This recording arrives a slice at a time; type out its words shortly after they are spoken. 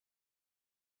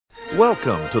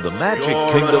Welcome to the Magic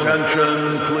Your Kingdom.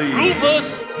 attention, please.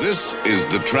 Rufus! This is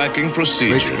the tracking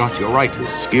procedure. Scott, you're right. The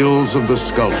skills of the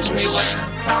sculptor. Catch me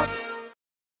later.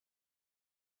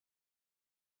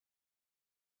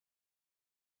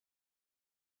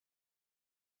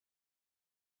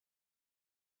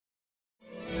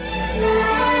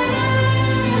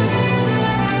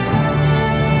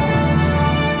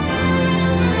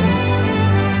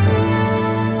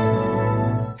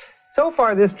 So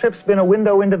far, this trip's been a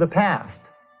window into the past,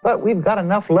 but we've got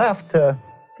enough left to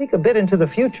peek a bit into the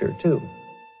future, too.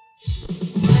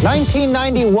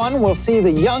 1991 will see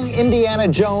the young Indiana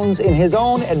Jones in his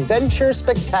own adventure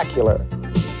spectacular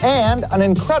and an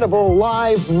incredible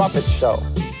live Muppet show.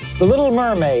 The Little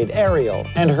Mermaid, Ariel,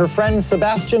 and her friend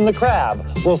Sebastian the Crab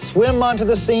will swim onto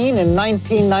the scene in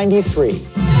 1993.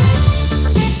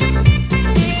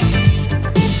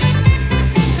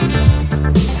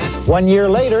 One year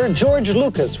later, George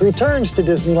Lucas returns to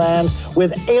Disneyland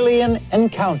with Alien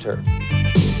Encounter.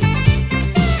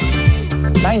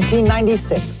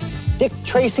 1996, Dick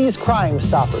Tracy's Crime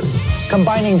Stoppers,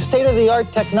 combining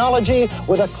state-of-the-art technology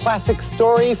with a classic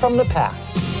story from the past.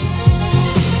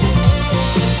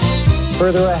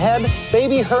 Further ahead,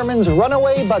 Baby Herman's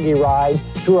runaway buggy ride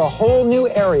through a whole new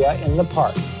area in the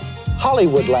park,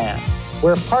 Hollywoodland,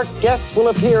 where park guests will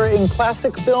appear in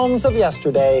classic films of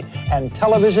yesterday and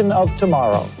television of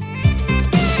tomorrow.